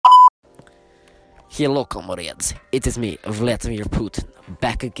Hello, comrades. It is me, Vladimir Putin,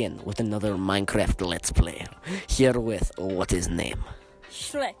 back again with another Minecraft Let's Play. Here with, what is name?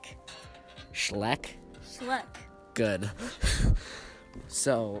 Shrek. Shrek? Shrek. Good.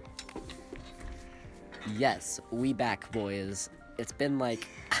 So, yes, we back, boys. It's been like,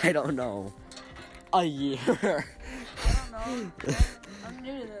 I don't know, a year. I don't know. I'm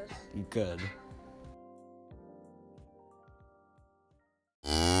new to this. Good.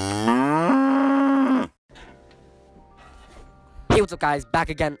 Hey, what's up, guys? Back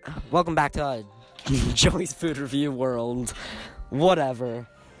again. Welcome back to Joey's Food Review World. Whatever.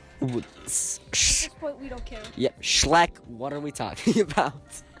 At this point, we don't care. Yep, Shrek. What are we talking about?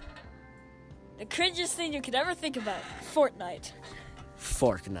 The cringiest thing you could ever think about. Fortnite.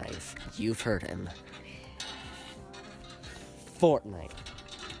 Fortnite. You've heard him. Fortnite.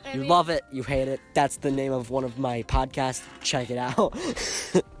 I You mean, love it, you hate it. That's the name of one of my podcasts. Check it out.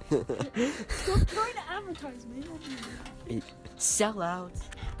 Stop trying to advertise, man. Sell out.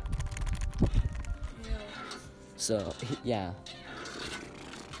 Yeah. So, yeah.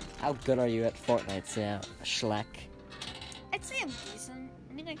 How good are you at Fortnite, Shrek? I'd say I'm decent.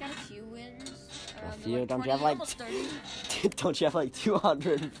 I mean, I got a few wins. few? Don't 20, you have, like, almost 30. Don't you have like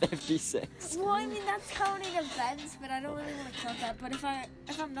 256? Well, I mean, that's counting events, but I don't really want to count that. But if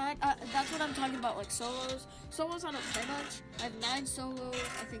I'm not, that's what I'm talking about, like solos. Solos I don't play much. I have 9 solos,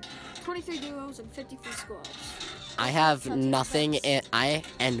 I think 23 duos, and 53 squads. I have Counting nothing events. I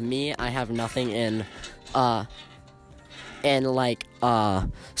have nothing in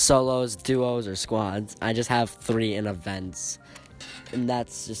solos, duos, or squads. I just have 3 in events. And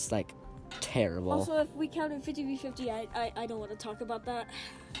that's just like terrible. Also, if we counted 50v50, I don't want to talk about that.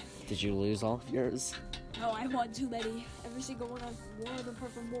 Did you lose all of yours? No, I won too many. Every single one I've won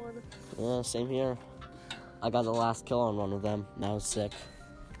apart from one. Same here. I got the last kill on one of them. Now it's sick.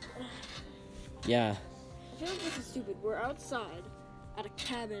 Yeah. I feel like this is stupid. We're outside at a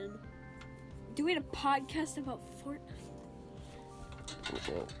cabin doing a podcast about Fortnite.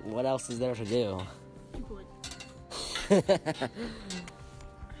 What else is there to do? Keep going.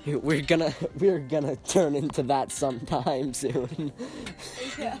 We're gonna turn into that sometime soon.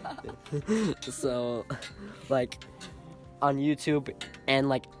 Yeah. So, like, on YouTube and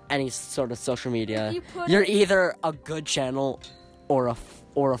like any sort of social media, you're either a good channel or a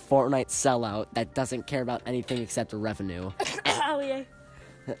Fortnite sellout that doesn't care about anything except the revenue. Allie.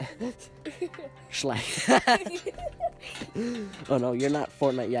 Schlack. Oh no, you're not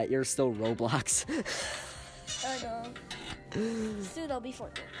Fortnite yet. You're still Roblox. I know. Soon I'll be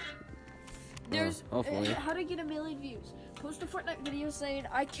Fortnite. There's hopefully. How to get 1 million views. Post a Fortnite video saying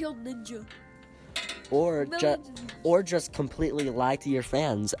I killed Ninja. Or just completely lie to your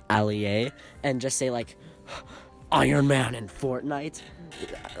fans, Allie, and just say like, Iron Man in Fortnite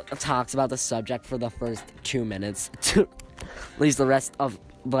talks about the subject for the first 2 minutes, leaves the rest of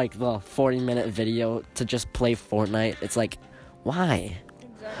like the 40-minute video to just play Fortnite. It's like, why?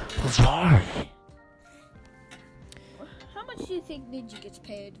 Exactly. Why? How much do you think Ninja gets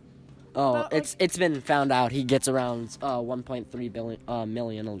paid? Oh, About, it's been found out he gets around 1.3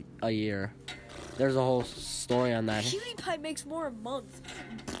 million a year. There's a whole story on that. PewDiePie makes more a month.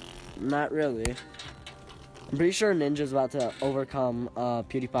 Not really. I'm pretty sure Ninja's about to overcome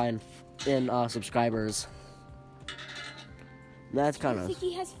PewDiePie in subscribers. That's kind I of. think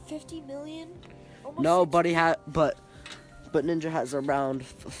he has 50 million. Almost No, 60. but Ninja has around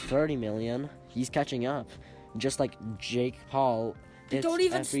 30 million. He's catching up, just like Jake Paul. It's Don't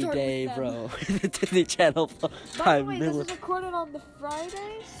even every start day, with bro. The Disney Channel. By the way, this is recorded on the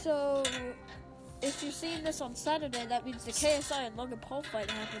Friday, so if you're seeing this on Saturday, that means the KSI and Logan Paul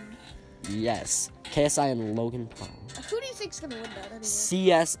fight happened. Yes, KSI and Logan Paul. Who do you think's gonna win that anyway?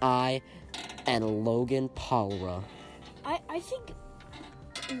 CSI and Logan Paul. I think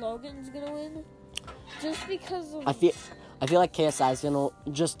Logan's gonna win, just because of. I feel like KSI's gonna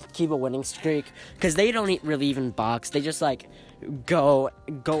just keep a winning streak because they don't really even box. They just like don't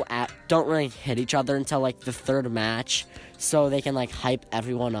really hit each other until like the 3rd match, so they can like hype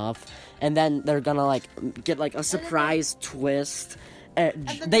everyone up, and then they're gonna like get like a surprise twist. And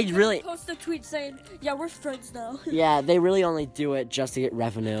then They they're really gonna post a tweet saying, "Yeah, we're friends now." yeah, they really only do it just to get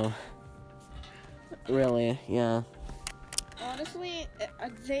revenue. Really, yeah. Honestly,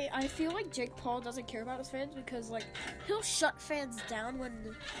 I feel like Jake Paul doesn't care about his fans because, like, he'll shut fans down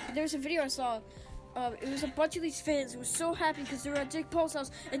when there's a video I saw. It was a bunch of these fans who were so happy because they were at Jake Paul's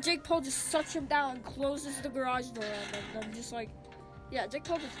house, and Jake Paul just shuts them down and closes the garage door on them. And I'm just like, yeah, Jake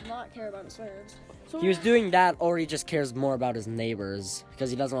Paul does not care about his fans. So He was doing that, or he just cares more about his neighbors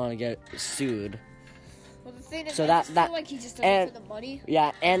because he doesn't want to get sued. Well, the thing is, So I that- just that- feel like he just does and- it for the money.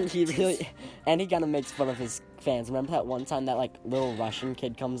 Yeah, and he kind of makes fun of his fans. Remember that one time that like little Russian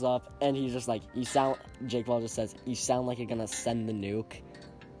kid comes up and he's just like, Jake Paul just says, "You sound like you're gonna send the nuke."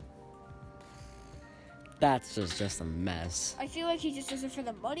 That's just a mess. I feel like he just does it for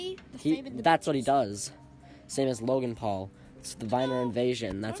the money, the fame, and the That's what he does. Same as Logan Paul. It's the Viner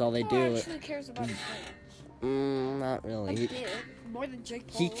invasion. That's all they Logan Paul do. actually cares about his fans. Not really. Like, more than Jake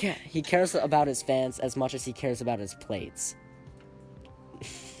Paul. He cares about his fans as much as he cares about his plates.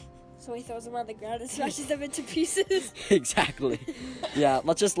 So he throws them on the ground and smashes them into pieces. Exactly. Yeah,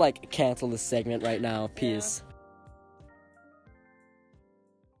 let's just like cancel this segment right now. Peace.